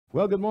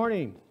Well, good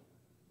morning.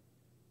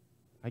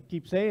 I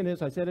keep saying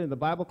this. I said it in the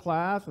Bible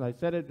class, and I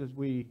said it as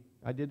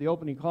I did the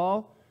opening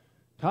call.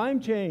 Time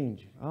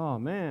change. Oh,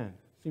 man.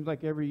 Seems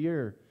like every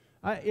year.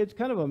 It's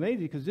kind of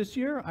amazing because this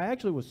year I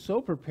actually was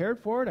so prepared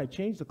for it. I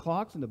changed the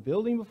clocks in the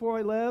building before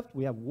I left.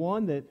 We have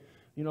one that,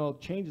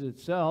 changes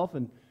itself,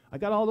 and I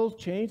got all those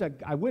changed.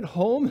 I went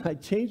home, and I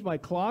changed my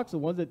clocks, the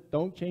ones that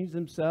don't change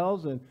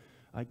themselves, and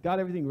I got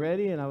everything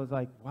ready, and I was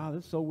like, wow,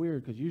 this is so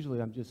weird, because usually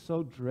I'm just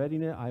so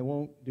dreading it, I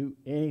won't do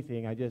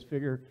anything. I just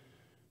figure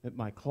that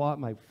my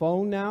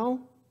phone now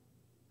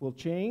will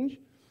change.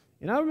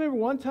 And I remember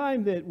one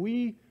time that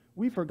we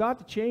forgot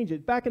to change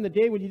it. Back in the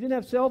day when you didn't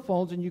have cell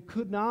phones and you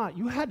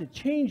had to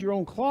change your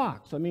own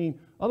clocks. I mean,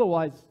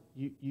 otherwise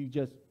you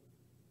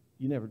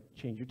never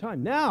change your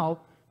time.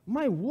 Now,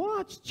 my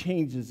watch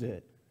changes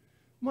it.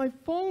 My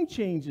phone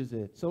changes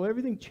it, so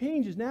everything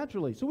changes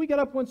naturally. So we got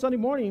up one Sunday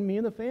morning, me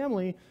and the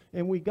family,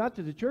 and we got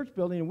to the church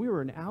building, and we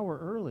were an hour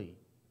early.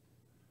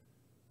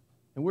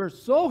 And we're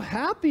so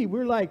happy.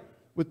 We're like,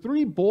 with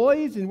 3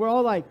 boys, and we're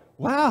all like,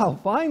 wow,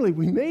 finally,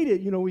 we made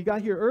it. We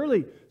got here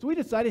early. So we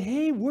decided,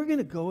 hey, we're going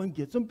to go and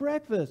get some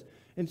breakfast.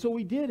 And so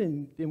we did,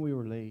 and then we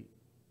were late.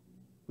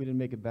 We didn't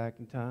make it back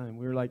in time.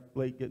 We were like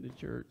late getting to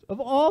church.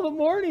 Of all the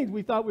mornings,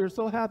 we thought we were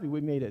so happy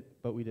we made it,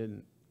 but we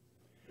didn't.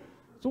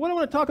 So what I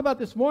want to talk about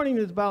this morning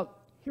is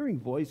about hearing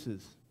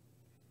voices.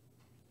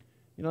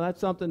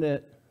 That's something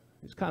that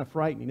is kind of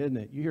frightening, isn't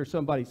it? You hear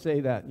somebody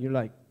say that, and you're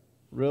like,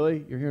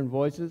 really? You're hearing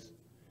voices?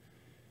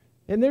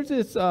 And there's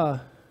this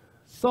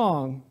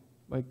song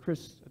by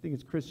Chris, I think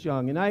it's Chris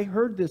Young, and I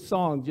heard this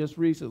song just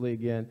recently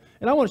again,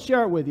 and I want to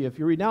share it with you if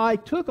you read. Now, I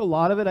took a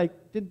lot of it. I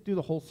didn't do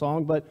the whole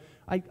song, but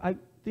I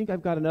think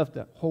I've got enough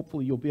that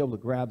hopefully you'll be able to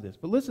grab this.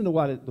 But listen to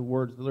what the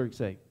lyrics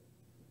say.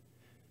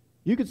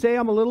 You could say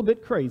I'm a little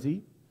bit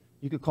crazy.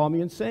 You could call me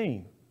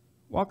insane,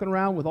 walking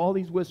around with all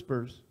these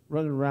whispers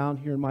running around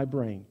here in my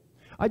brain.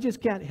 I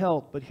just can't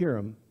help but hear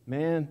them.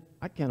 Man,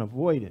 I can't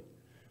avoid it.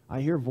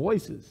 I hear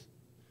voices.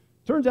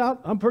 Turns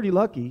out I'm pretty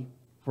lucky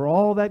for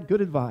all that good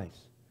advice.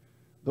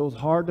 Those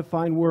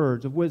hard-to-find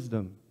words of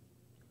wisdom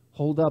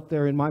hold up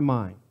there in my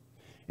mind.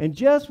 And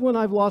just when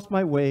I've lost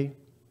my way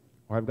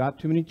or I've got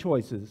too many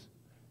choices,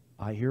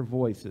 I hear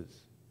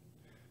voices.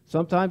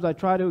 Sometimes I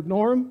try to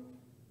ignore them,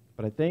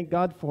 but I thank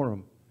God for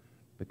them,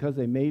 because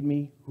they made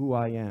me who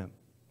I am.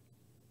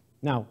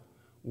 Now,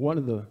 one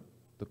of the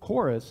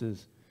chorus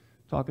is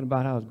talking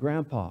about how his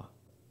grandpa,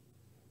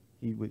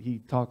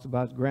 he talks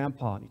about his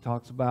grandpa, and he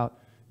talks about,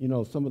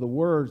 some of the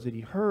words that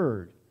he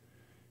heard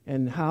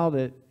and how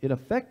that it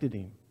affected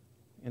him.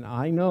 And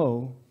I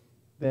know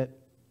that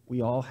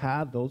we all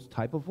have those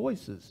type of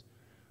voices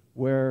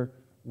where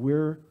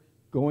we're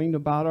going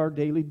about our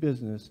daily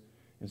business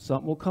and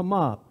something will come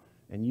up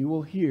and you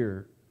will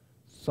hear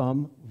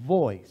some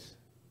voice.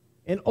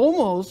 And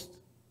almost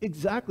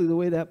exactly the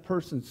way that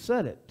person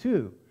said it,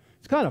 too.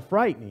 It's kind of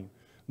frightening.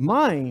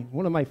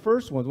 One of my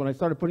first ones when I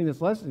started putting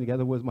this lesson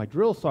together was my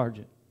drill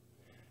sergeant.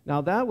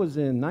 Now, that was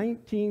in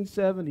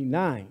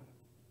 1979.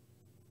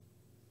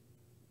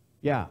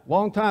 Yeah,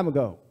 long time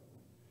ago.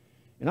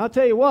 And I'll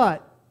tell you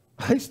what,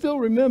 I still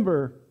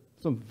remember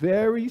some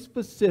very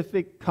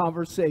specific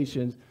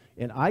conversations,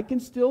 and I can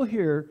still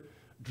hear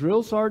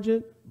Drill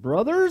Sergeant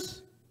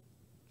Brothers,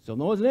 still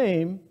know his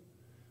name,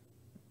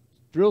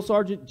 Drill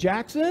Sergeant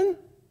Jackson,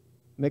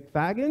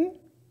 McFadden.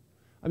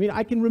 I mean,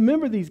 I can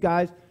remember these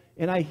guys,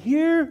 and I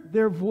hear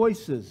their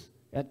voices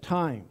at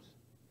times.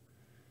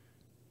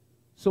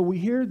 So we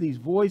hear these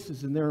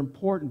voices, and they're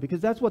important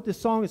because that's what this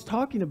song is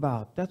talking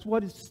about. That's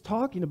what it's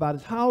talking about,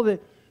 is how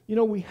that,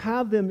 we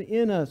have them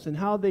in us and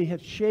how they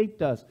have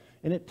shaped us.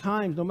 And at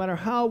times, no matter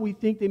how we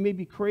think they may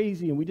be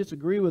crazy and we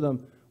disagree with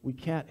them, we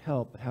can't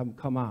help but have them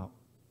come out.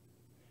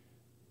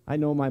 I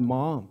know my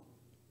mom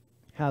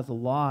has a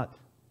lot.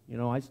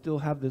 I still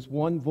have this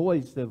one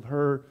voice of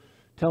her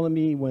telling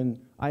me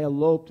when I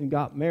eloped and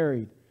got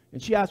married.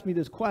 And she asked me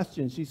this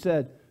question. She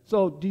said,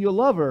 so do you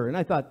love her? And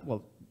I thought,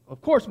 well,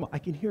 of course, Mom. I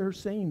can hear her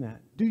saying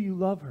that. Do you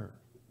love her?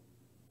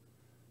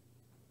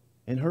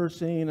 And her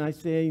saying, I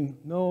say,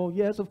 no,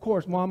 yes, of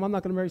course, Mom. I'm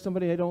not going to marry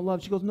somebody I don't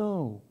love. She goes,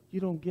 no, you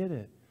don't get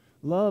it.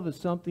 Love is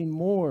something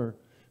more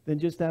than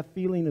just that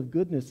feeling of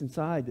goodness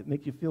inside that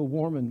makes you feel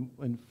warm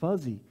and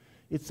fuzzy.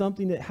 It's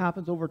something that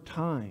happens over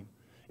time.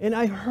 And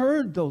I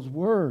heard those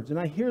words, and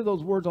I hear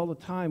those words all the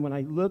time when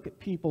I look at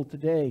people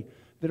today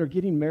that are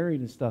getting married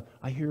and stuff.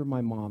 I hear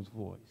my mom's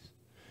voice.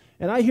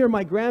 And I hear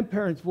my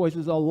grandparents'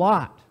 voices a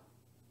lot,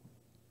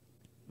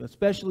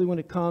 especially when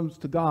it comes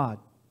to God.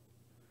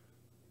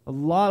 A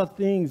lot of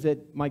things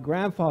that my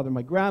grandfather,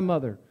 my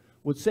grandmother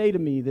would say to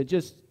me that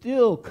just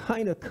still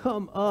kind of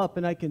come up,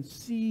 and I can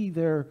see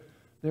their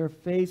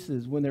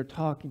faces when they're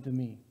talking to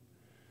me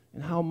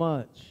and how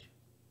much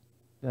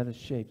that has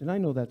shaped. And I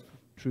know that's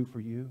true for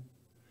you.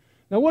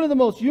 Now, one of the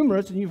most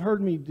humorous, and you've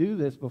heard me do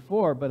this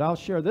before, but I'll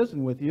share this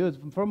one with you, is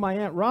from my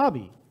Aunt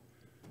Robbie.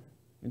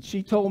 And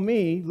she told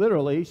me,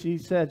 literally, she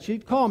said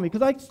she'd call me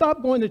because I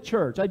stopped going to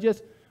church.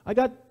 I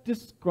got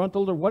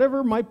disgruntled or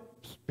whatever my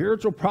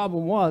spiritual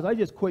problem was. I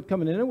just quit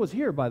coming in. It was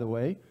here, by the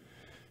way.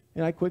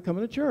 And I quit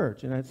coming to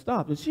church, and I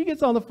stopped. And she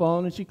gets on the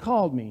phone, and she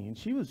called me, and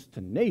she was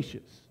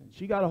tenacious. And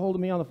she got a hold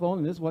of me on the phone,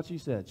 and this is what she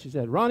said. She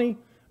said, Ronnie,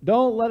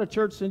 don't let a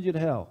church send you to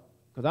hell.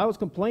 Because I was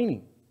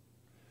complaining.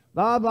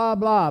 Blah, blah,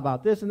 blah,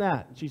 about this and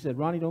that. And she said,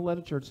 Ronnie, don't let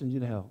a church send you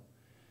to hell.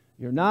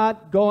 You're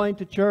not going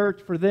to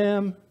church for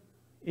them.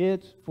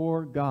 It's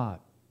for God.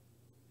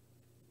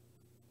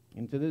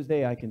 And to this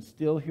day, I can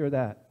still hear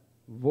that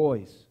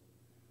voice.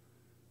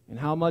 And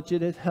how much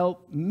it has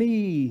helped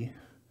me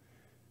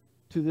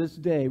to this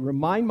day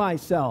remind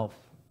myself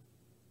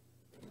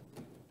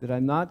that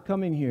I'm not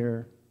coming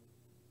here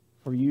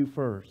for you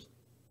first.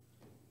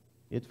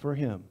 It's for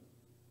Him.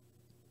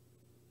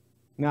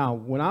 Now,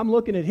 when I'm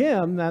looking at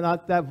Him,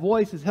 that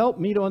voice has helped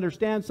me to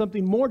understand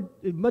something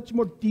much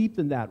more deep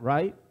than that,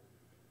 right?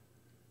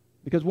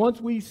 Because once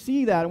we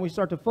see that and we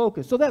start to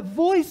focus. So that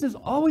voice has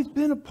always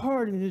been a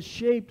part, and it has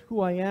shaped who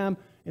I am,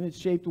 and it's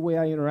shaped the way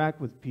I interact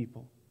with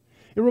people.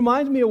 It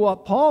reminds me of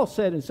what Paul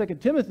said in 2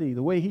 Timothy,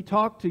 the way he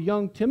talked to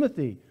young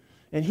Timothy.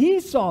 And he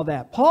saw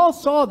that. Paul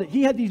saw that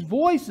he had these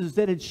voices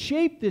that had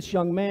shaped this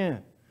young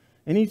man.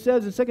 And he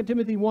says in 2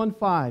 Timothy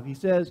 1:5, he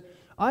says,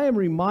 I am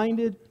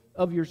reminded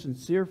of your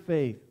sincere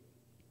faith,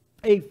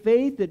 a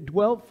faith that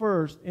dwelt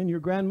first in your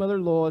grandmother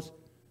Lois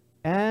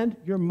and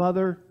your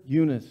mother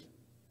Eunice,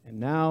 and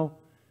now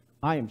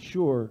I am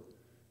sure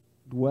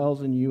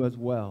dwells in you as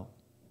well.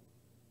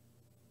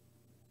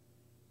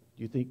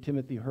 Do you think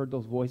Timothy heard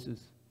those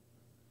voices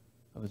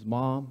of his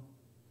mom?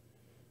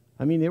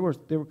 I mean, they were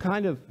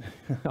kind of,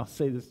 I'll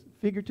say this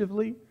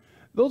figuratively,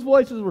 those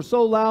voices were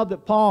so loud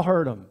that Paul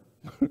heard them.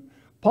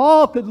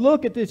 Paul could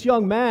look at this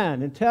young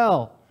man and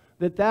tell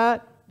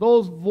that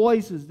those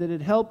voices that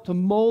had helped to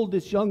mold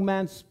this young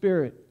man's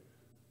spirit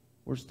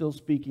were still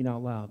speaking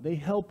out loud. They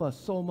help us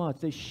so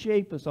much. They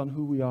shape us on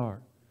who we are.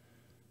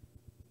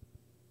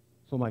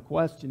 So my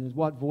question is,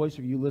 what voice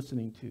are you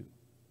listening to?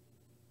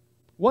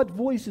 What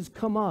voices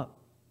come up?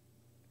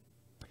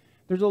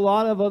 There's a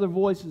lot of other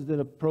voices that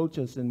approach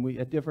us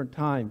at different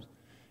times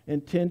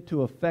and tend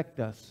to affect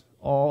us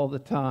all the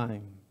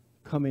time,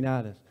 coming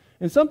at us.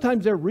 And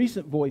sometimes they're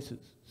recent voices.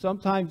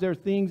 Sometimes they're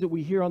things that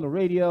we hear on the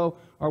radio,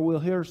 or we'll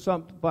hear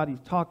somebody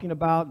talking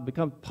about and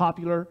become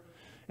popular.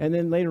 And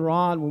then later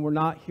on, when we're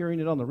not hearing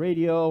it on the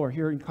radio or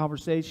hearing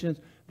conversations,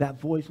 that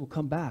voice will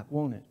come back,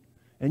 won't it?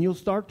 And you'll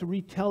start to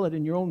retell it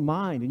in your own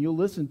mind, and you'll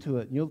listen to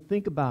it, and you'll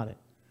think about it.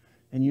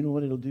 And you know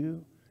what it'll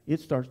do? It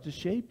starts to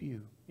shape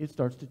you. It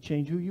starts to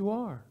change who you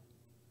are.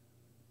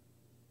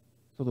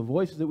 So the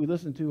voices that we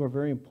listen to are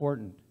very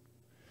important.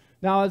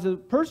 Now, as a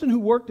person who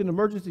worked in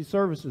emergency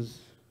services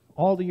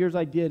all the years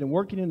I did, and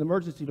working in the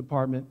emergency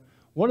department,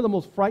 one of the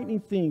most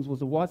frightening things was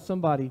to watch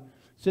somebody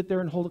sit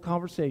there and hold a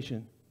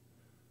conversation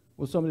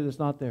with somebody that's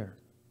not there.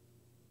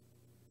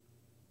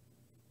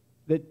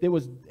 That there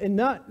was, and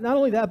not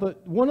only that,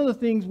 but one of the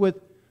things with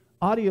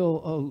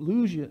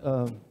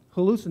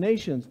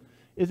hallucinations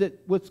is that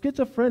with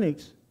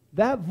schizophrenics,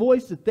 that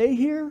voice that they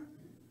hear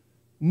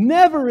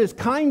never is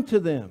kind to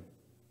them.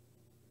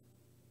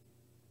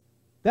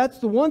 That's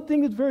the one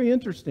thing that's very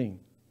interesting.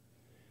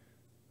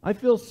 I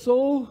feel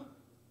so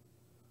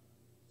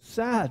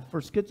sad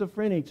for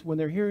schizophrenics when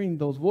they're hearing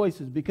those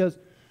voices, because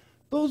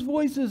those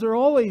voices are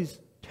always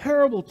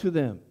terrible to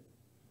them.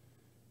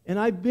 And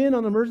I've been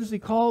on emergency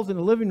calls in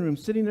the living room,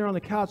 sitting there on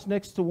the couch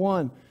next to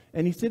one,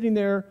 and he's sitting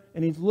there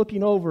and he's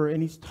looking over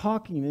and he's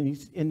talking,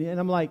 and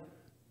I'm like,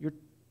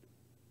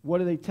 what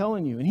are they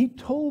telling you? And he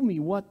told me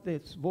what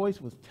this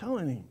voice was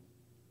telling him.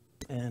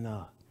 And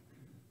it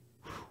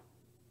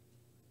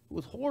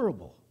was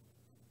horrible.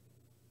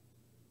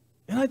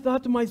 And I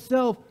thought to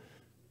myself,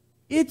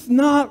 it's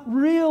not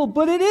real,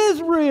 but it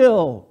is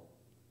real.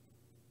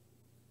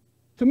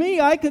 To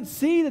me, I could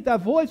see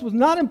that voice was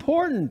not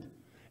important,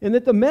 and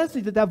that the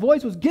message that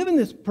voice was giving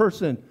this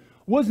person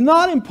was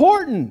not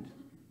important.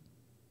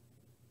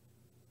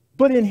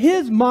 But in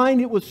his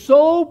mind, it was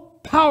so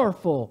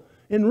powerful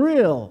and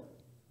real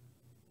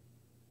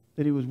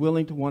that he was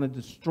willing to want to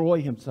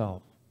destroy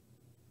himself.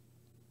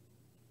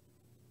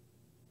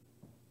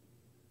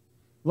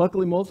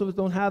 Luckily, most of us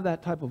don't have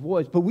that type of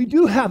voice, but we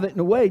do have it in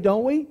a way,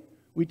 don't we?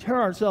 We tear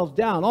ourselves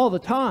down all the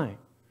time.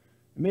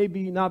 It may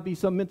not be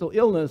some mental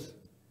illness.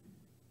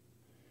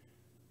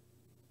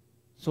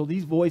 So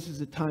these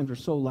voices at times are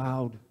so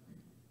loud,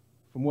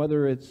 from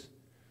whether it's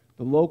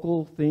the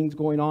local things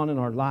going on in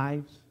our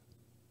lives,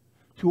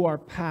 to our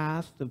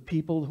past of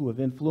people who have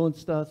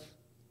influenced us,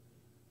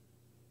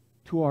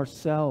 to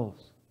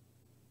ourselves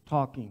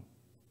talking.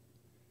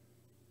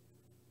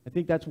 I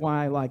think that's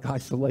why I like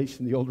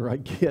isolation the older I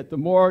get.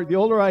 The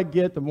older I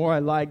get, the more I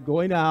like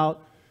going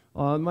out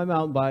on my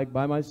mountain bike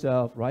by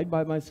myself, ride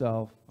by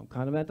myself. I'm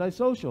kind of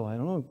antisocial. I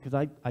don't know,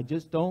 because I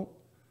just don't.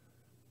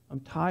 I'm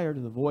tired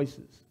of the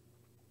voices.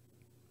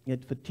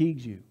 It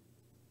fatigues you.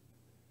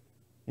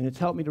 And it's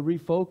helped me to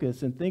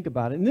refocus and think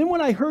about it. And then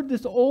when I heard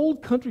this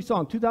old country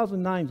song,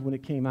 2009 is when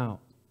it came out,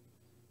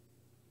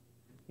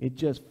 it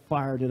just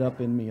fired it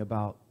up in me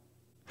about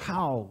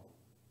how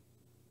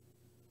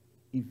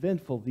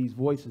eventful these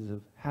voices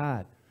have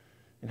had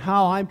and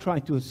how I'm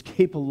trying to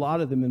escape a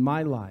lot of them in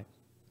my life.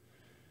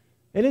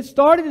 And it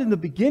started in the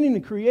beginning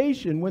of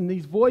creation when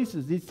these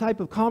voices, these type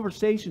of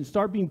conversations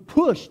start being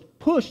pushed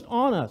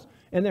on us.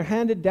 And they're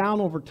handed down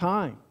over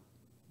time.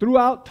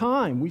 Throughout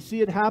time, we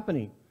see it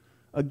happening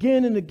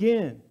again and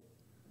again.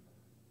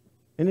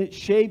 And it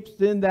shapes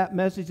then that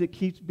message that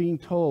keeps being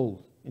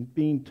told and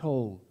being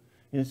told.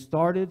 And it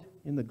started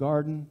in the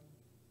garden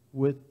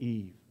with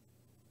Eve.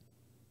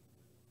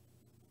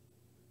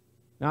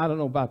 Now, I don't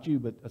know about you,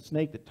 but a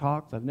snake that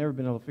talks, I've never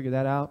been able to figure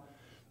that out.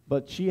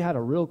 But she had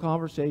a real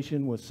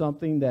conversation with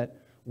something that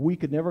we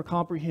could never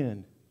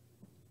comprehend.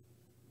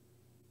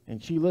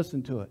 And she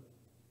listened to it.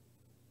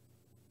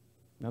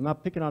 Now, I'm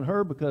not picking on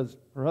her because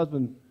her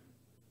husband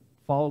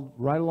followed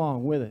right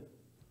along with it.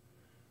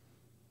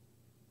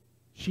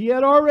 She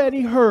had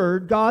already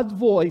heard God's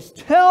voice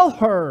tell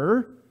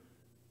her,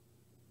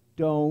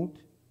 don't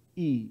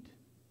eat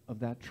of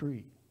that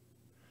tree.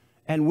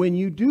 And when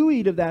you do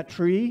eat of that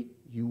tree,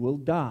 you will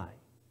die.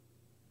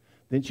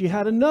 Then she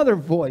had another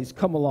voice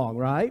come along,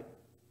 right?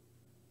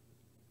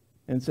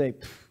 And say,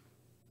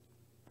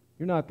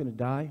 you're not going to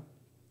die.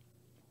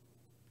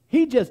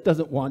 He just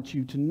doesn't want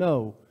you to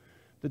know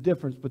the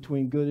difference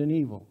between good and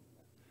evil.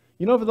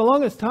 You know, for the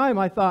longest time,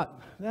 I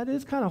thought, that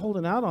is kind of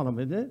holding out on him,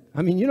 isn't it?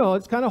 I mean, you know,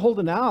 it's kind of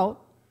holding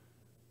out.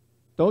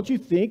 Don't you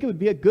think it would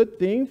be a good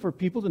thing for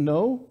people to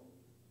know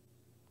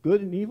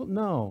good and evil?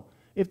 No.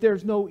 If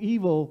there's no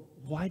evil,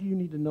 why do you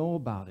need to know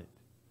about it?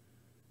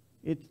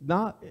 It's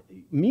not,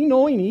 me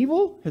knowing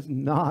evil has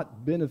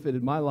not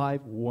benefited my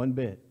life one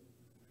bit.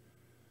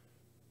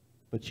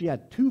 But she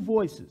had two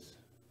voices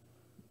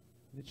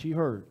that she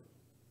heard.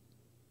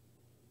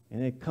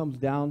 And it comes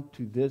down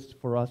to this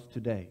for us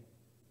today.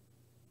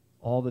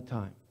 All the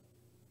time.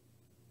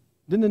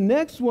 Then the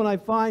next one I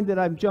find that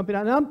I'm jumping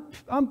on, and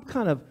I'm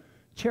kind of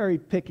cherry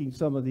picking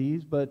some of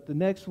these, but the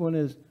next one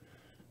is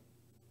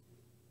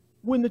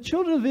when the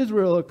children of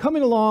Israel are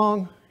coming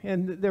along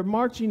and they're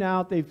marching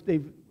out,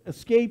 they've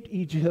escaped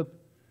Egypt,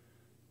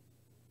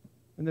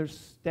 and they're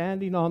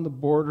standing on the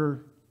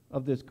border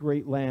of this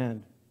great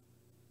land.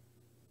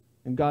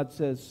 And God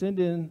says, send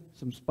in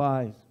some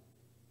spies.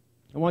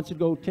 I want you to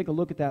go take a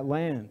look at that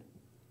land.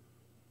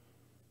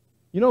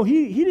 You know,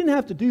 he didn't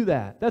have to do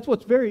that. That's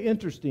what's very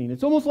interesting.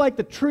 It's almost like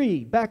the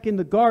tree back in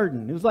the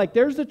garden. It was like,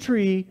 there's the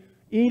tree,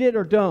 eat it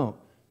or don't.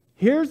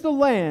 Here's the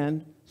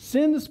land,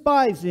 send the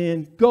spies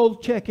in, go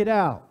check it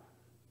out.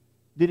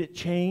 Did it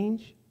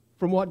change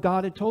from what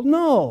God had told?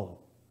 No.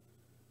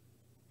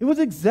 It was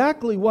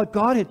exactly what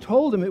God had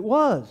told him it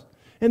was.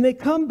 And they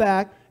come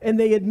back and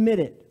they admit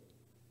it.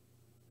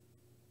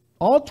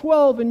 All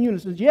 12 in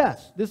unison,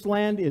 yes, this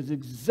land is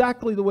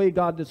exactly the way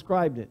God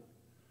described it.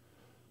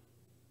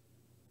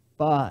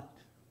 But,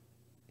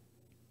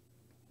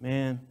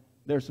 man,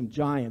 there's some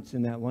giants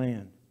in that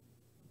land.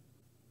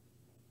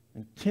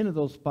 And 10 of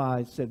those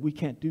spies said, we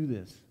can't do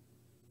this.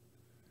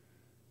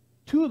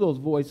 2 of those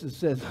voices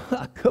said,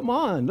 come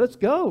on, let's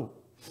go.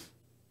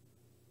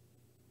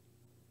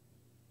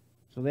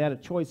 So they had a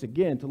choice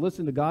again to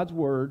listen to God's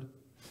word,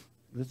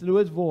 listen to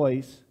his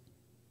voice,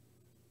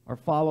 or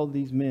follow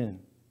these men.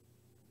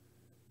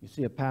 You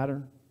see a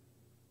pattern?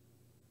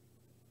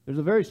 There's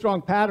a very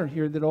strong pattern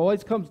here that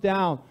always comes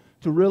down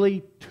to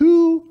really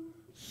 2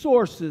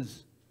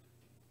 sources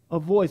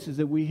of voices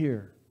that we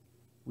hear.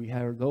 We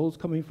hear those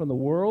coming from the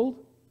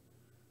world,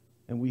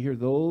 and we hear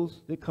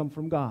those that come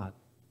from God.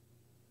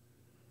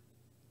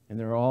 And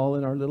they're all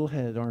in our little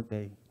head, aren't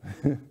they?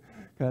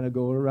 Kind of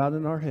going around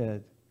in our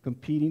head,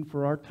 competing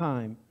for our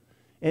time.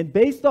 And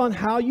based on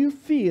how you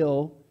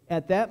feel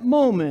at that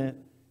moment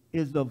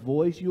is the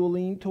voice you'll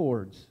lean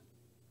towards.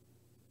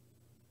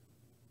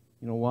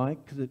 You know why?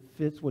 Because it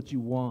fits what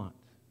you want.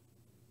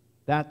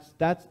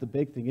 That's the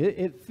big thing.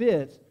 It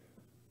fits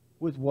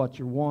with what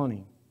you're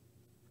wanting.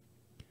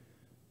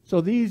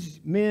 So these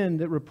men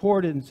that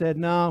reported and said,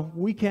 no,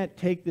 we can't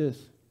take this.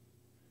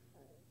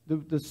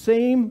 The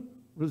same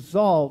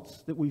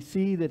results that we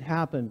see that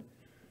happened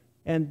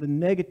and the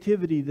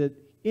negativity that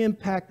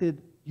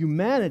impacted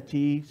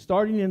humanity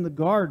starting in the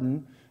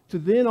garden to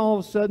then all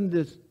of a sudden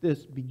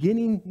this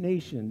beginning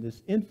nation,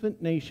 this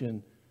infant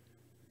nation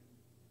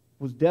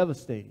was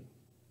devastating.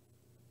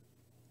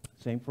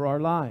 Same for our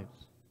lives.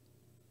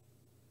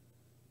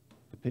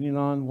 Depending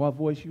on what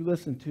voice you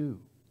listen to.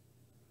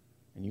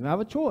 And you have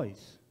a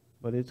choice,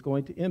 but it's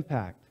going to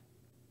impact.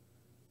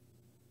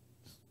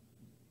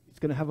 It's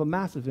going to have a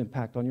massive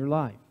impact on your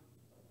life.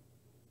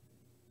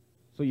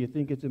 So you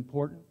think it's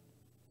important?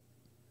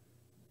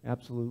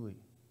 Absolutely.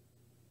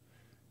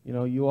 You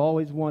know, you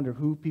always wonder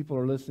who people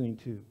are listening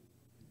to.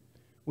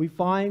 We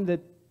find that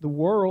the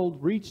world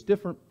reached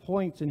different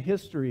points in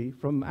history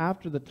from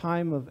after the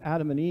time of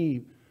Adam and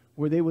Eve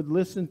where they would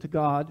listen to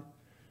God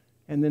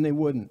and then they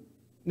wouldn't.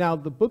 Now,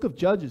 the book of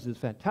Judges is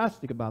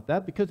fantastic about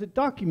that because it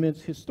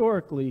documents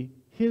historically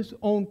his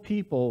own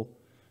people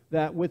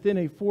that within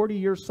a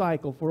 40-year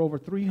cycle for over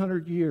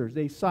 300 years,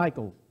 they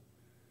cycled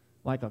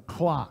like a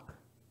clock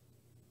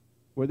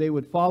where they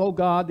would follow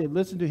God, they'd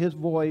listen to his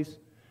voice,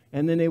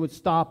 and then they would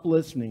stop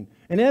listening.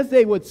 And as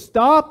they would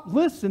stop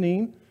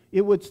listening,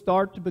 it would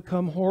start to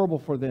become horrible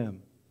for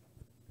them.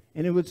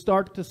 and it would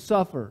start to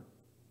suffer.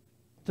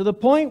 To the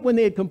point when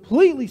they had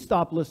completely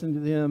stopped listening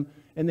to him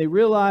and they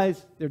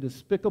realized their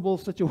despicable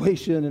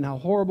situation and how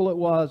horrible it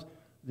was,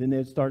 then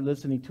they'd start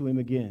listening to him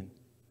again.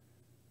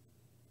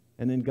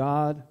 And then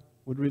God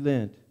would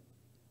relent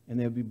and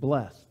they would be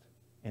blessed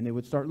and they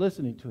would start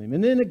listening to him.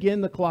 And then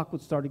again, the clock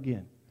would start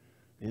again.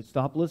 They'd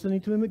stop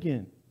listening to him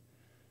again.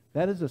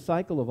 That is the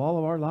cycle of all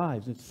of our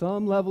lives at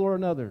some level or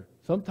another.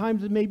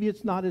 Sometimes maybe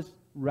it's not as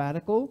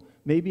radical.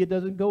 Maybe it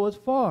doesn't go as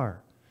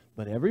far.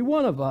 But every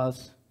one of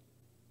us,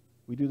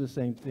 we do the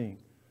same thing.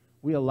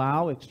 We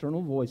allow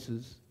external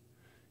voices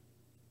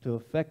to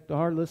affect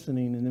our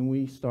listening, and then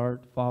we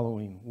start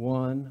following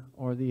one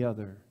or the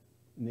other.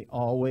 And they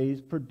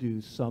always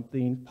produce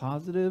something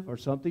positive or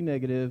something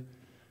negative.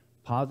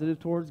 Positive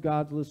towards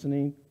God's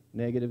listening,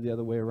 negative the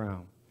other way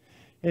around.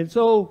 And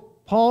so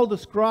Paul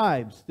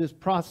describes this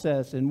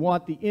process and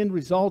what the end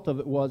result of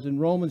it was in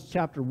Romans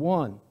chapter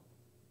 1.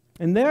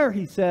 And there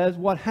he says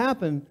what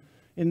happened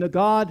in the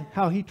God,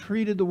 how he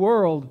treated the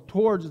world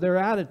towards their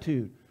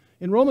attitude.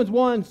 In Romans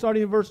 1,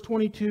 starting in verse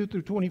 22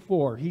 through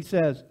 24, he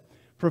says,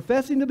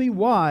 professing to be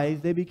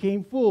wise, they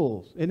became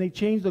fools, and they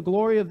changed the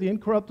glory of the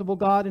incorruptible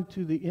God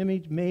into the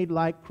image made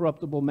like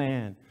corruptible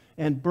man,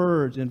 and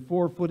birds, and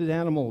four-footed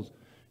animals,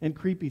 and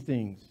creepy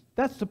things.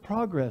 That's the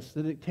progress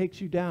that it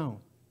takes you down.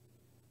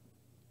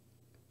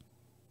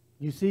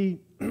 You see,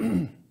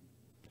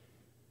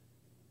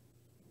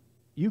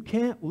 you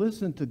can't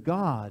listen to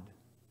God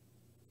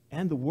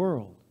and the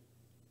world.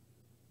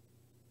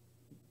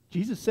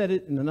 Jesus said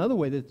it in another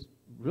way that's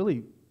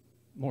really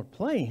more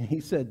plain. He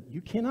said,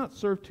 you cannot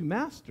serve two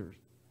masters.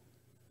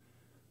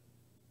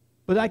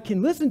 But I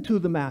can listen to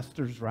the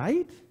masters,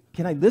 right?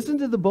 Can I listen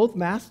to the both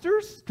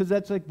masters? Because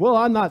that's like, well,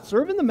 I'm not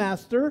serving the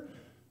master.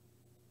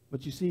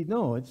 But you see,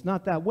 no, it's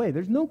not that way.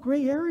 There's no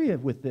gray area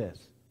with this.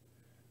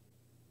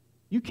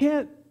 You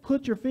can't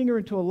put your finger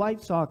into a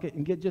light socket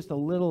and get just a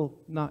little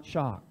not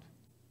shocked.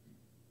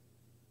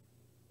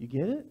 You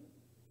get it?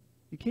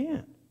 You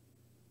can't.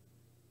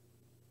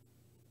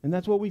 And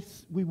that's what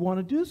we want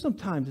to do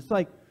sometimes. It's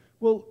like,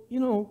 well, you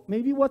know,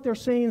 maybe what they're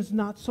saying is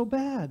not so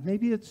bad.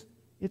 Maybe it's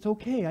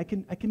okay. I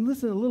can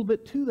listen a little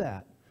bit to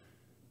that.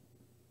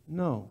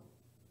 No.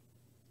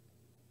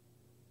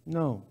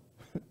 No.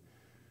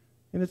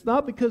 And it's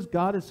not because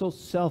God is so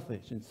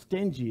selfish and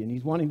stingy and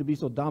he's wanting to be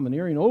so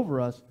domineering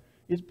over us.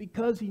 It's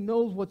because he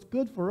knows what's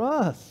good for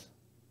us.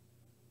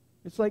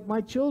 It's like my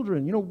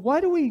children. You know,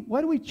 why do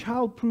we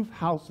child-proof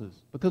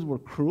houses? Because we're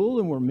cruel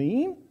and we're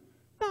mean?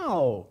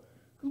 No.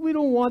 Because we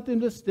don't want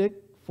them to stick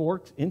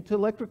forks into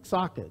electric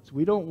sockets.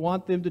 We don't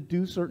want them to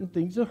do certain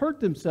things to hurt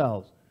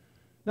themselves.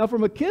 Now,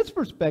 from a kid's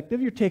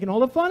perspective, you're taking all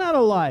the fun out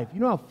of life. You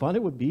know how fun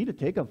it would be to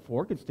take a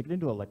fork and stick it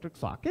into an electric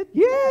socket?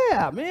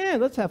 Yeah, man,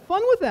 let's have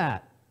fun with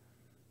that.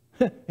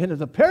 And as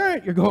a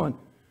parent, you're going,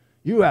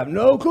 you have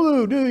no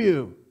clue, do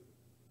you?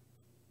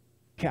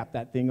 Cap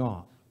that thing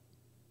off.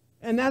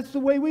 And that's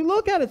the way we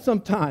look at it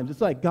sometimes.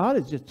 It's like God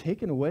has just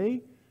taken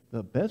away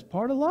the best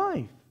part of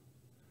life.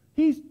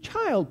 He's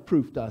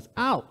child-proofed us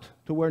out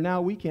to where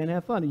now we can't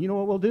have fun. And you know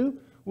what we'll do?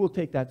 We'll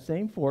take that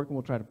same fork and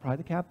we'll try to pry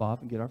the cap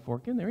off and get our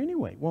fork in there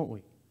anyway, won't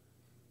we?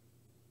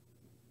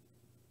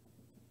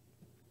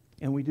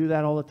 And we do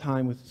that all the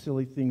time with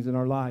silly things in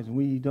our lives. And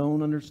we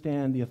don't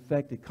understand the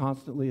effect it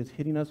constantly is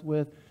hitting us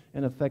with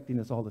and affecting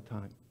us all the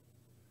time.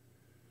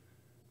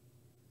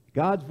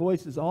 God's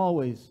voice is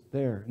always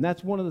there. And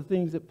that's one of the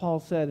things that Paul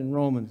said in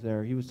Romans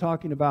there. He was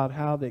talking about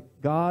how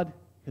that God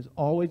has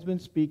always been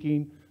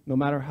speaking no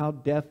matter how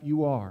deaf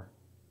you are.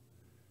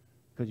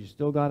 Because you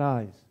still got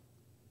eyes.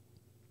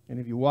 And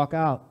if you walk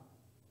out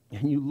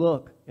and you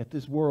look at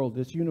this world,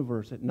 this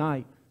universe at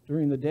night,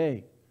 during the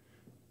day,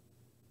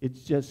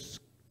 it's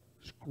just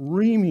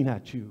screaming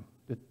at you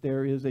that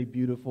there is a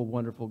beautiful,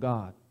 wonderful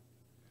God.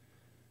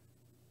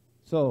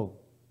 So,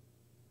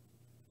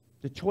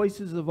 the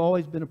choices have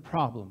always been a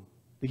problem.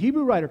 The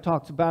Hebrew writer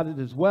talks about it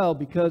as well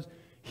because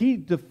he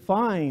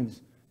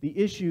defines the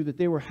issue that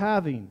they were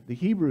having, the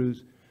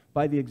Hebrews,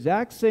 by the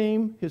exact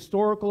same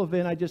historical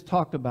event I just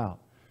talked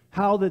about.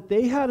 How that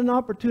they had an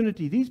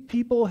opportunity. These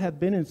people had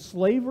been in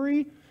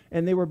slavery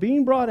and they were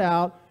being brought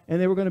out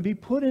and they were going to be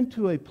put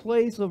into a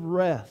place of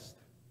rest.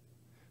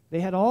 They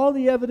had all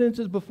the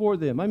evidences before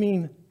them. I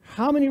mean,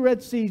 how many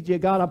Red Seas do you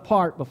got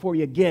apart before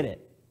you get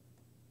it?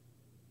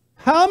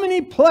 How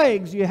many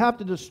plagues do you have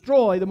to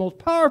destroy the most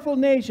powerful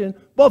nation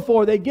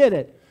before they get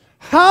it?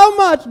 How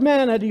much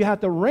manna do you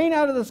have to rain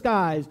out of the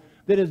skies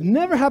that has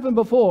never happened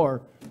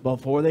before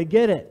they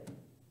get it?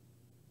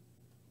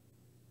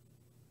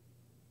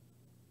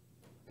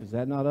 Is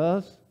that not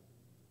us?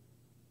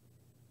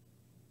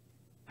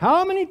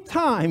 How many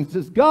times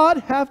does God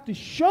have to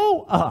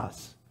show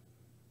us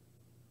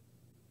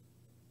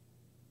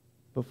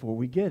before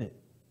we get it?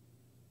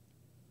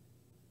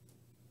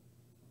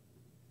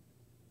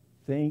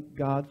 Thank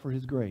God for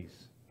His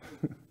grace.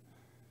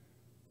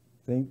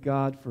 Thank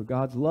God for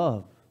God's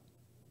love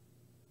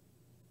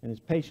and His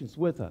patience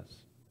with us.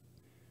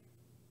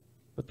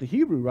 But the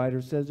Hebrew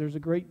writer says there's a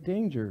great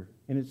danger,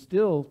 and it's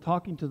still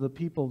talking to the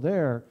people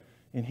there.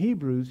 In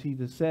Hebrews, he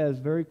just says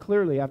very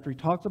clearly, after he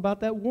talks about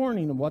that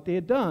warning of what they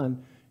had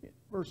done,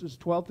 verses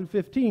 12 through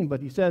 15,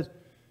 but he says,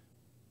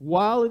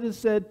 while it is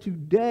said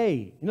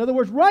today, in other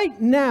words,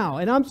 right now,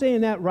 and I'm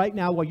saying that right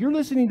now while you're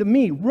listening to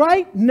me,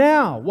 right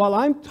now, while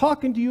I'm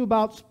talking to you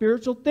about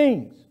spiritual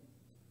things.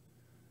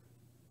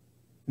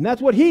 And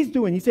that's what he's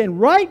doing. He's saying,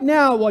 right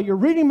now, while you're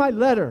reading my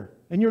letter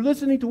and you're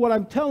listening to what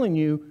I'm telling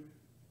you,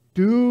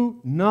 do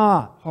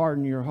not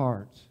harden your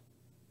hearts.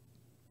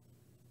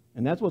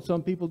 And that's what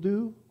some people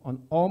do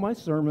on all my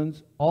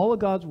sermons, all of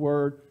God's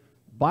Word,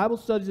 Bible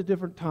studies at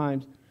different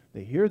times.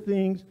 They hear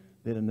things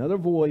that another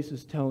voice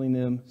is telling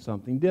them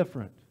something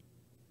different.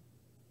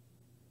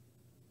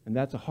 And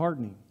that's a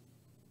hardening.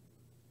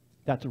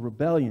 That's a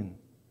rebellion.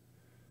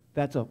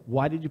 That's a,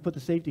 why did you put the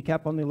safety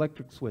cap on the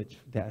electric switch?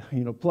 That,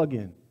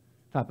 plug-in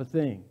type of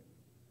thing.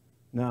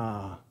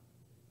 Nah.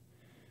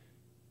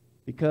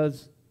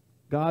 Because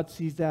God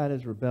sees that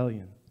as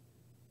rebellion.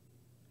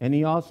 And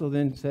he also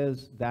then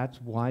says that's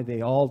why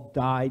they all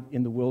died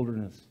in the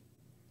wilderness.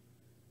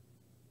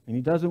 And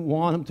he doesn't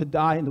want them to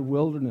die in the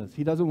wilderness.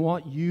 He doesn't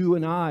want you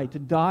and I to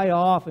die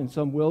off in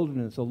some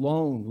wilderness,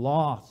 alone,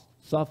 lost,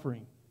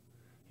 suffering.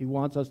 He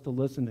wants us to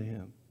listen to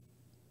him.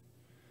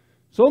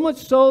 So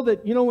much so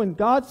that, when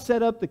God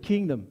set up the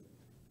kingdom,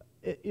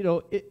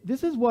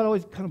 this is what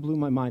always kind of blew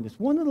my mind. It's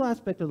one little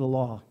aspect of the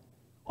law.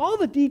 All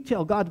the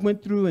detail God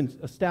went through in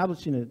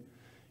establishing it.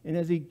 And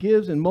as he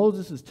gives, and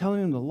Moses is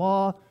telling him the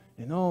law,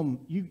 and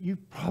you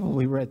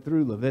probably read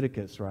through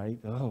Leviticus, right?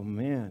 Oh,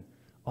 man.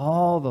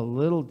 All the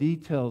little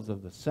details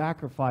of the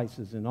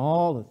sacrifices and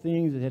all the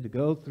things it had to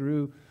go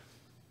through.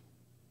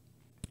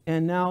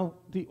 And now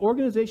the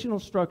organizational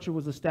structure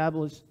was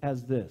established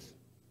as this.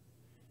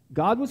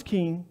 God was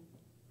king.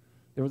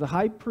 There was a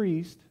high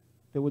priest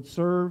that would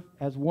serve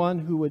as one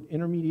who would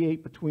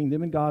intermediate between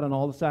them and God on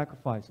all the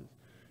sacrifices.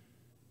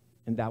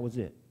 And that was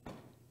it.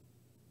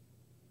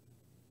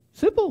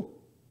 Simple.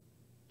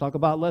 Talk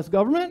about less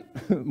government,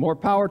 more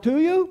power to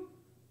you.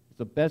 It's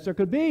the best there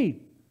could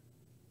be.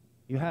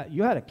 You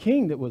had a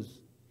king that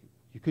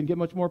you couldn't get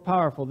much more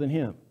powerful than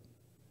him.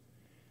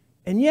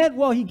 And yet,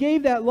 while he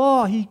gave that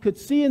law, he could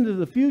see into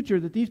the future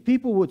that these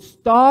people would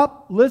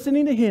stop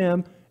listening to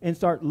him and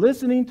start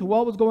listening to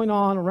what was going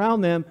on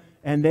around them,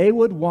 and they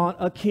would want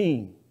a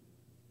king.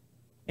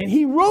 And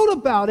he wrote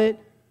about it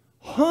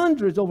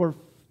over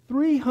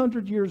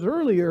 300 years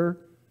earlier.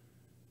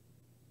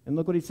 And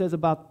look what he says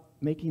about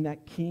making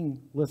that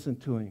king listen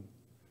to him.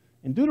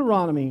 In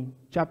Deuteronomy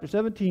chapter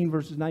 17,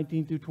 verses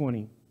 19 through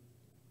 20.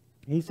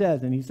 He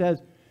says,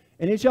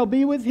 and it shall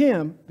be with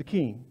him, the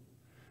king,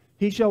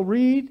 he shall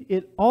read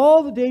it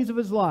all the days of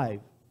his life,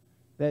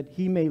 that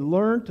he may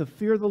learn to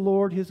fear the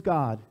Lord his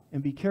God,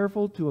 and be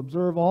careful to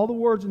observe all the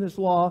words in this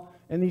law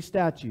and these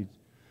statutes,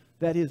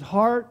 that his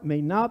heart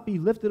may not be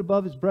lifted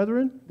above his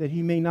brethren, that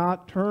he may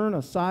not turn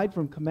aside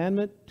from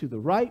commandment to the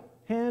right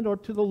hand or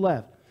to the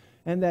left,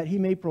 and that he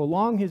may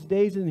prolong his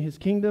days in his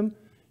kingdom,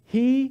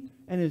 he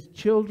and his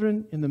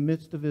children in the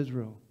midst of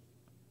Israel.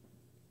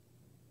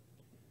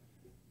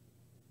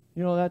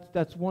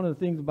 That's one of the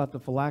things about the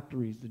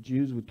phylacteries the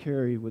Jews would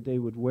carry, what they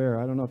would wear.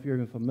 I don't know if you're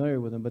even familiar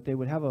with them, but they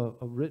would have a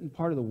written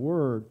part of the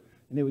Word,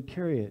 and they would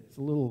carry it. It's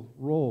a little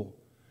roll.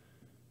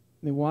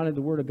 And they wanted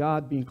the Word of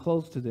God being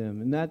close to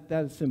them. And that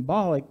is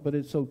symbolic, but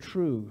it's so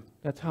true.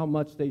 That's how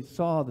much they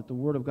saw that the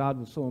Word of God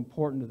was so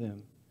important to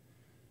them.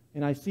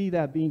 And I see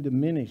that being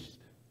diminished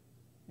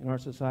in our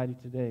society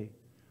today.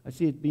 I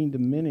see it being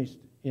diminished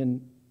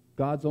in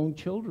God's own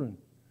children.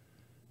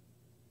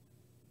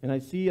 And I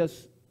see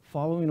us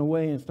following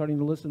away and starting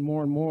to listen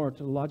more and more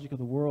to the logic of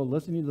the world,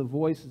 listening to the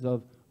voices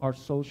of our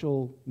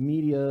social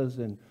medias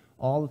and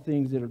all the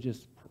things that are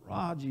just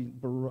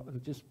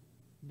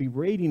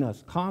berating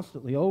us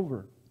constantly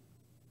over.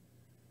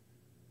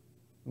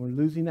 And we're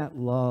losing that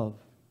love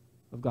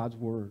of God's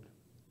Word.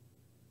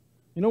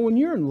 When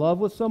you're in love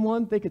with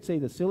someone, they could say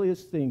the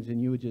silliest things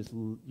and you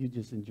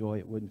just enjoy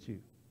it, wouldn't you?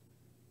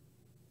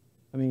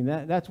 I mean,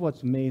 that's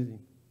what's amazing.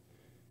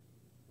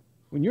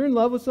 When you're in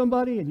love with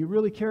somebody and you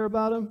really care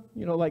about them,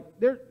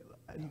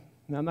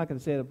 now I'm not going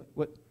to say it,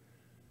 but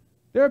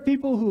there are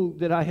people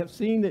that I have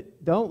seen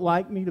that don't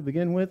like me to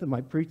begin with in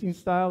my preaching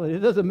style. And it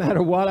doesn't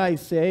matter what I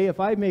say.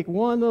 If I make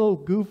one little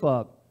goof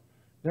up,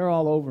 they're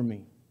all over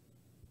me.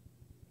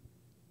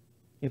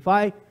 If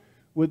I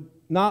would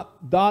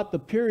not dot the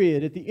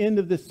period at the end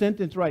of this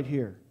sentence right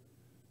here,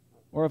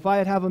 or if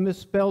I'd have a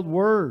misspelled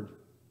word,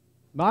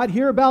 I'd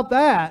hear about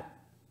that.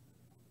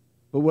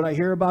 But would I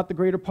hear about the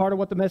greater part of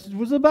what the message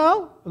was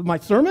about? My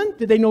sermon?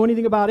 Did they know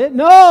anything about it?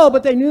 No,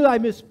 but they knew I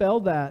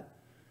misspelled that.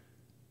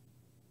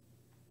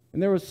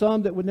 And there were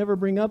some that would never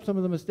bring up some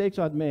of the mistakes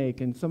I'd make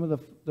and some of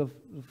the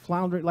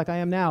floundering, like I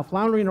am now,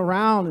 floundering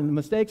around and the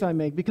mistakes I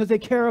make because they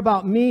care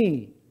about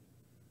me.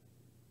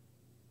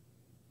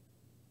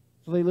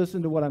 So they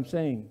listen to what I'm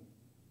saying.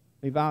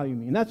 They value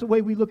me. And that's the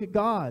way we look at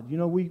God.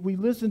 We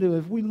listen to,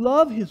 if we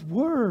love His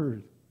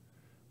Word,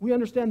 we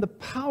understand the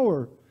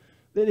power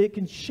that it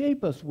can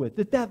shape us with,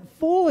 that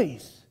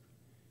voice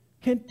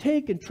can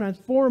take and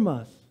transform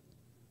us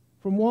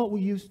from what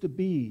we used to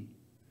be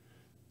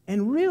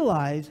and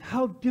realize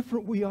how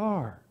different we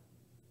are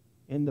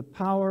and the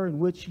power in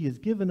which He has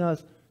given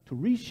us to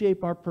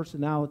reshape our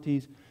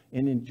personalities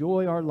and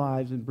enjoy our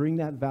lives and bring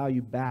that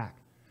value back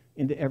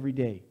into every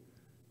day.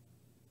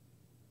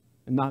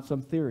 And not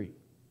some theory,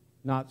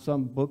 not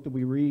some book that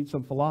we read,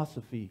 some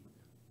philosophy,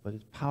 but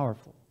it's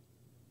powerful.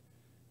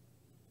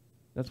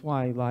 That's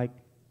why I like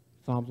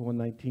Psalms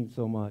 119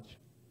 so much.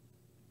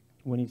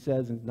 When he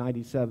says in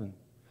 97,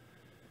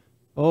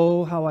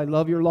 "Oh, how I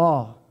love your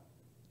law.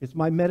 It's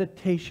my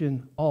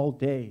meditation all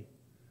day.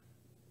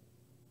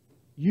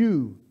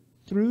 You,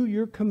 through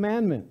your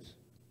commandments,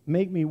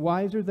 make me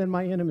wiser than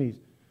my enemies,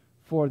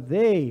 for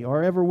they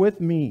are ever with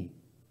me.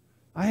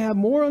 I have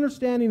more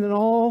understanding than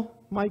all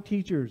my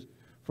teachers,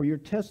 for your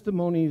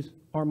testimonies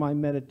are my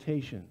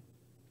meditation."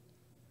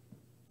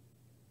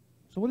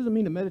 So what does it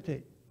mean to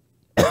meditate?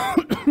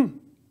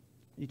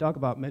 You talk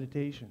about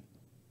meditation.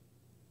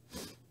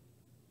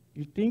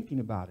 You're thinking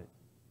about it.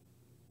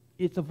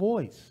 It's a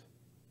voice.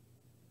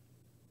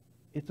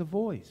 It's a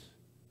voice.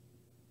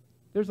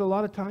 There's a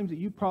lot of times that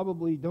you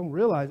probably don't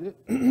realize it.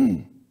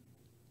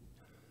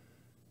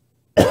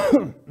 Got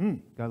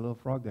a little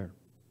frog there.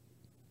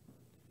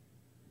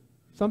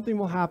 Something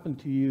will happen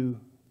to you,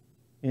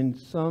 and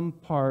some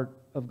part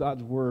of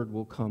God's Word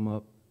will come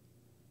up,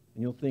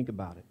 and you'll think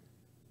about it.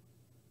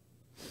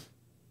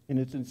 And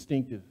it's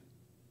instinctive.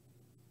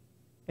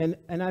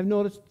 And I've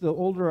noticed the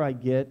older I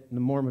get, and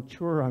the more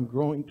mature I'm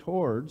growing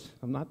towards,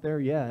 I'm not there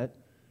yet,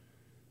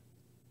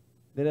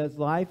 that as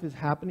life is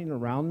happening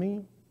around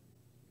me,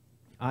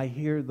 I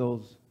hear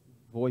those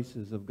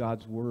voices of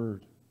God's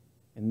Word,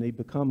 and they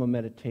become a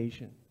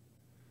meditation.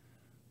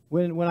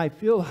 When I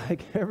feel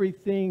like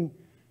everything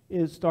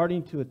is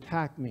starting to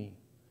attack me,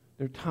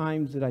 there are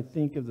times that I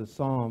think of the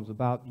Psalms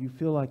about you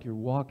feel like you're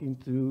walking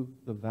through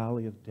the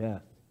valley of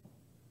death.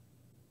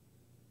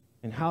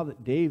 And how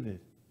that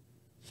David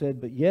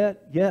said, "But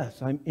yet,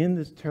 yes, I'm in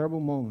this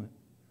terrible moment,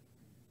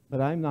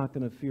 but I'm not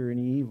going to fear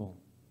any evil."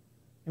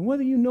 And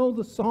whether you know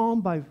the psalm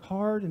by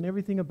heart and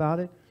everything about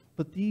it,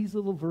 but these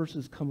little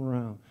verses come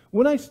around.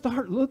 When I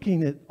start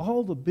looking at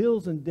all the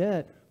bills and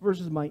debt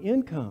versus my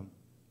income,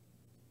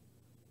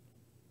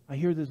 I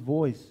hear this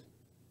voice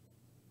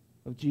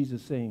of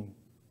Jesus saying,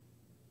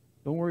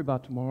 "Don't worry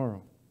about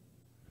tomorrow.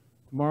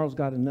 Tomorrow's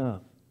got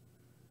enough.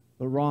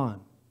 But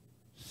Ron,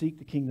 seek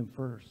the kingdom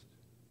first,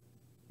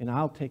 and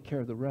I'll take care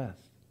of the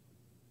rest."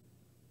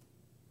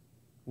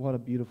 What a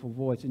beautiful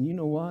voice. And you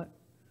know what?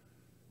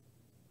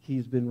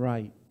 He's been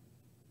right.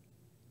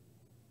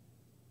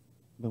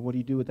 But what do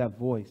you do with that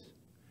voice?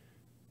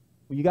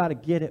 Well, you got to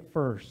get it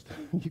first.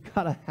 You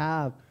got to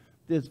have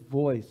this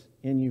voice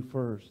in you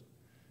first.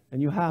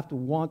 And you have to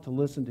want to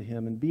listen to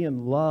Him and be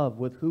in love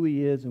with who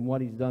He is and what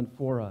He's done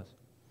for us.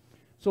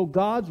 So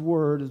God's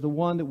Word is the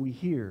one that we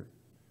hear.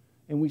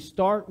 And we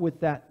start with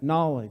that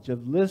knowledge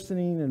of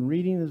listening and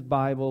reading His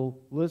Bible,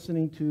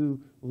 listening to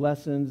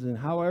lessons, and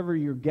however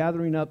you're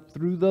gathering up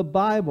through the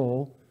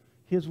Bible,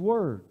 His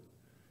Word.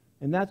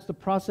 And that's the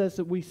process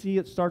that we see.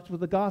 It starts with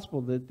the gospel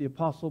that the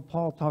Apostle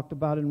Paul talked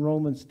about in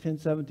Romans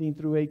 10:17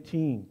 through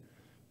 18.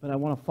 But I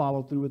want to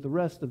follow through with the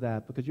rest of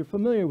that because you're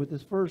familiar with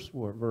this first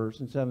verse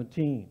in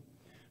 17.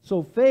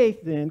 So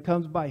faith then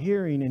comes by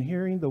hearing, and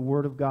hearing the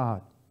Word of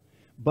God.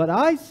 But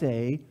I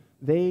say,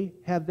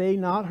 have they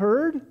not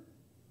heard?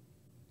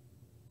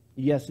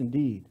 Yes,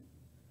 indeed.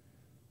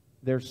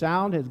 Their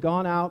sound has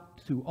gone out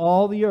to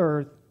all the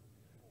earth,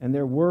 and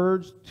their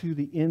words to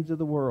the ends of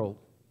the world.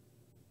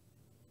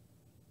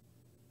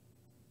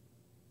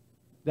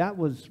 That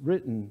was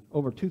written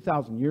over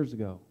 2,000 years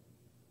ago.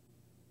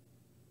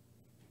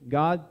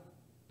 God,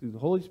 through the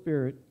Holy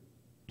Spirit,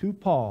 to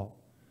Paul,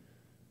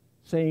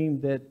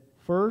 saying that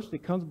first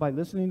it comes by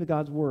listening to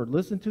God's Word.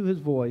 Listen to His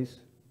voice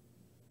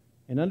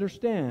and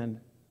understand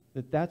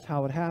that that's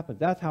how it happens.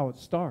 That's how it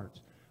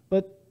starts.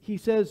 But he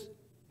says,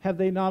 have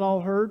they not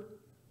all heard?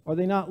 Are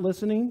they not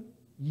listening?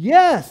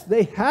 Yes,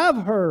 they have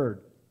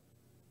heard.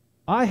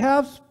 I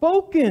have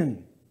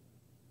spoken.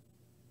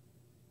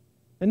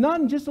 And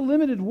not in just a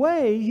limited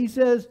way. He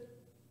says,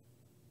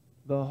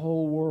 the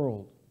whole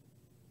world.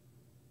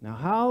 Now,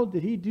 how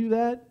did He do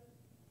that?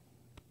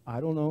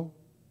 I don't know.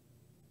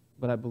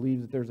 But I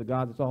believe that there's a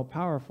God that's all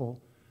powerful.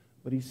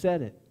 But He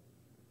said it.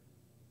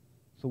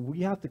 So we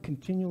have to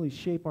continually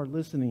shape our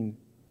listening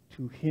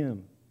to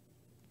Him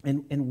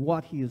and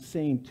what He is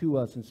saying to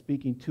us and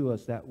speaking to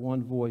us, that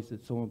one voice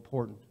that's so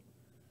important.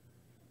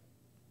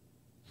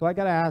 So I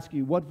got to ask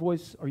you, what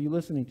voice are you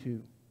listening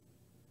to?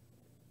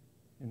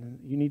 And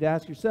you need to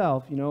ask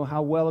yourself,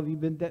 how well have you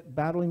been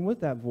battling with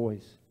that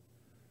voice?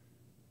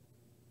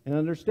 And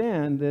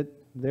understand that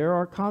there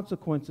are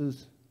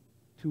consequences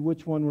to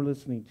which one we're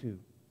listening to.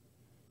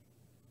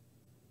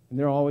 And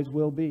there always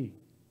will be.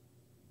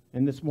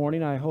 And this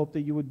morning, I hope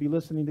that you would be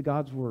listening to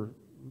God's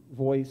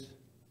voice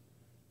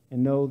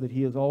and know that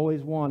He is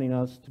always wanting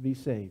us to be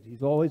saved.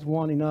 He's always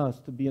wanting us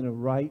to be in a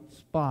right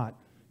spot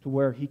to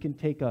where He can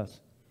take us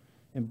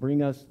and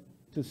bring us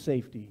to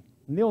safety.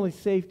 And the only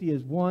safety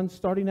is one,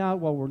 starting out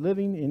while we're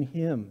living in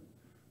Him,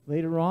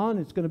 Later on,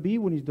 it's going to be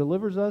when he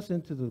delivers us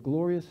into the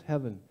glorious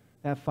heaven,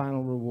 that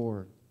final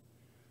reward.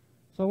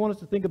 So I want us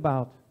to think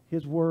about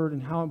his word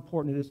and how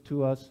important it is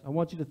to us. I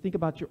want you to think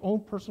about your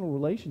own personal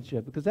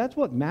relationship, because that's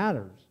what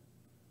matters.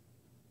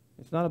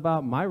 It's not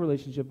about my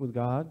relationship with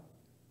God.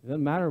 It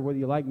doesn't matter whether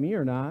you like me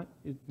or not.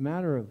 It's a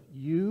matter of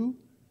you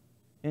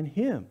and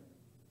him.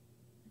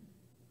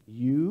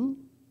 You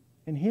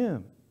and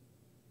him.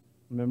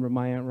 Remember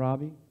my Aunt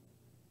Robbie?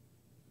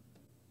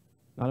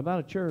 Not about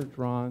a church,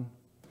 Ron.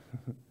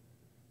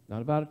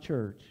 Not about a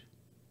church.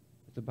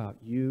 It's about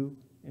you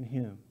and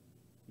him.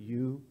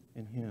 You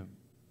and him.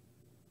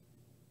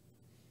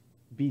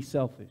 Be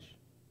selfish.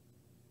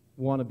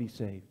 Want to be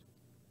saved.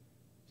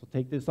 So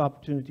take this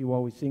opportunity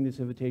while we sing this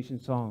invitation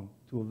song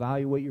to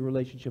evaluate your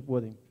relationship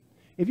with him.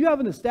 If you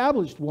haven't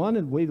established one,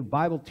 and the way the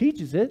Bible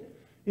teaches it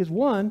is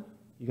one,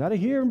 you got to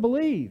hear and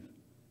believe.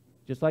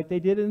 Just like they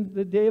did in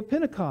the day of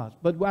Pentecost.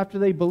 But after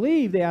they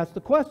believed, they asked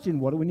the question,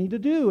 what do we need to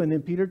do? And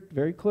then Peter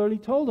very clearly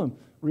told them,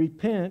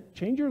 repent,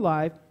 change your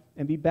life,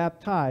 and be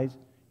baptized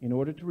in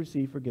order to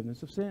receive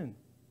forgiveness of sin.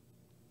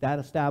 That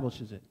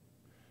establishes it.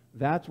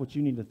 That's what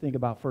you need to think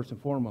about first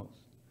and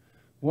foremost.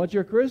 Once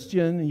you're a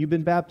Christian and you've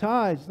been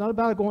baptized, it's not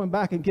about going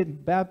back and getting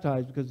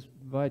baptized, because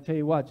if I tell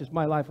you what, just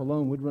my life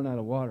alone, we'd run out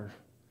of water.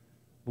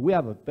 But we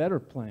have a better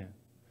plan,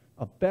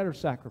 a better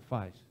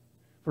sacrifice.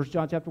 1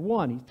 John chapter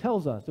 1, he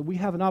tells us that we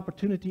have an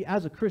opportunity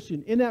as a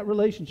Christian in that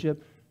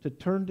relationship to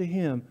turn to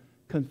him,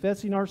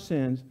 confessing our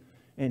sins,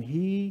 and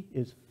he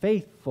is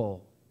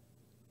faithful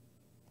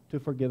to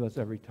forgive us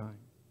every time.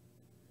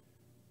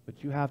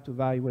 But you have to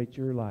evaluate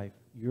your life,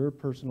 your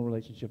personal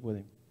relationship with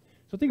him.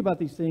 So think about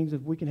these things.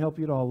 If we can help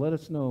you at all, let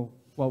us know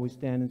while we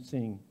stand and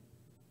sing.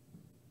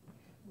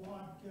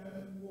 What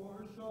can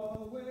wash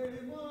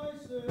away my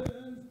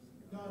sins?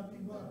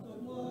 Nothing but the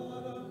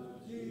blood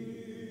of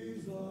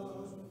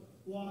Jesus.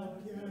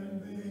 What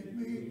can make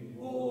me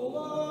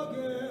whole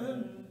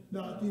again?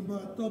 Nothing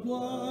but the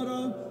blood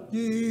of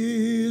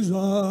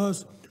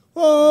Jesus.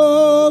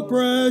 Oh,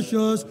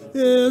 precious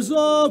is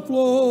the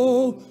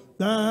flow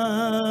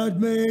that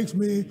makes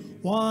me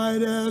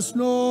white as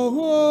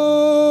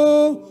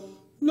snow.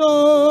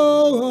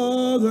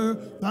 No other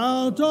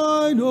fount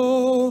I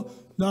know,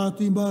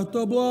 nothing but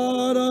the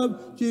blood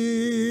of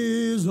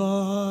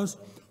Jesus.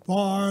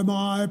 For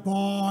my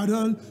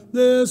pardon,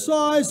 this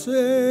I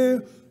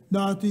say,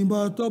 nothing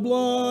but the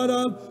blood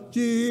of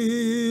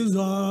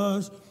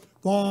Jesus.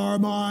 For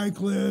my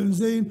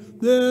cleansing,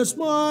 this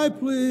my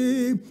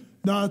plea,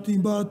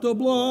 nothing but the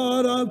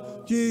blood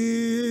of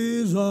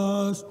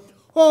Jesus.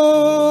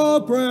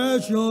 Oh,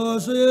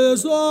 precious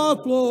is the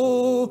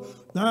flow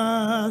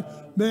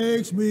that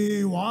makes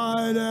me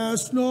white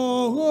as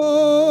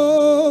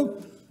snow.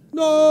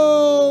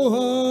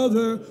 No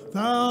other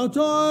fount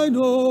I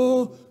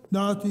know,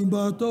 nothing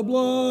but the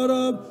blood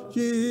of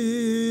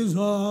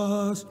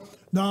Jesus.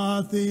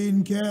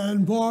 Nothing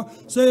can for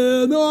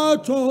sin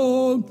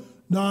atone,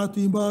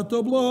 nothing but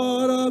the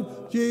blood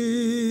of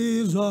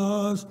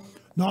Jesus.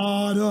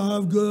 Not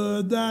of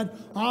good that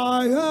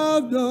I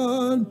have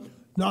done,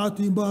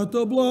 nothing but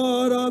the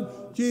blood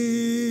of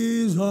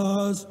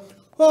Jesus.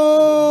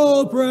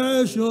 Oh,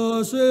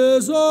 precious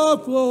is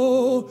the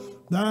flow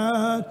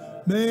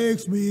that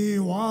makes me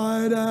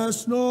white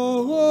as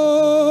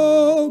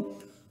snow.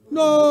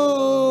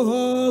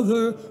 No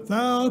other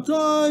fount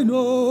I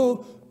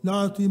know,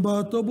 nothing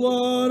but the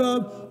blood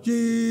of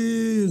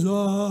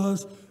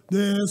Jesus.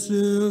 This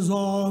is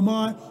all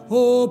my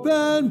hope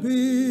and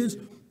peace,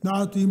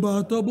 nothing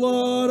but the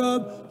blood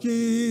of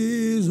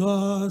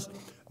Jesus.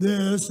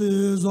 This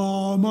is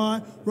all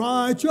my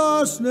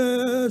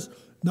righteousness,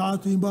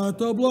 nothing but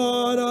the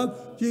blood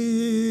of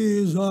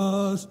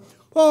Jesus.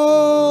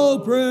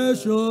 Oh,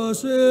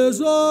 precious is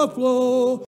the flow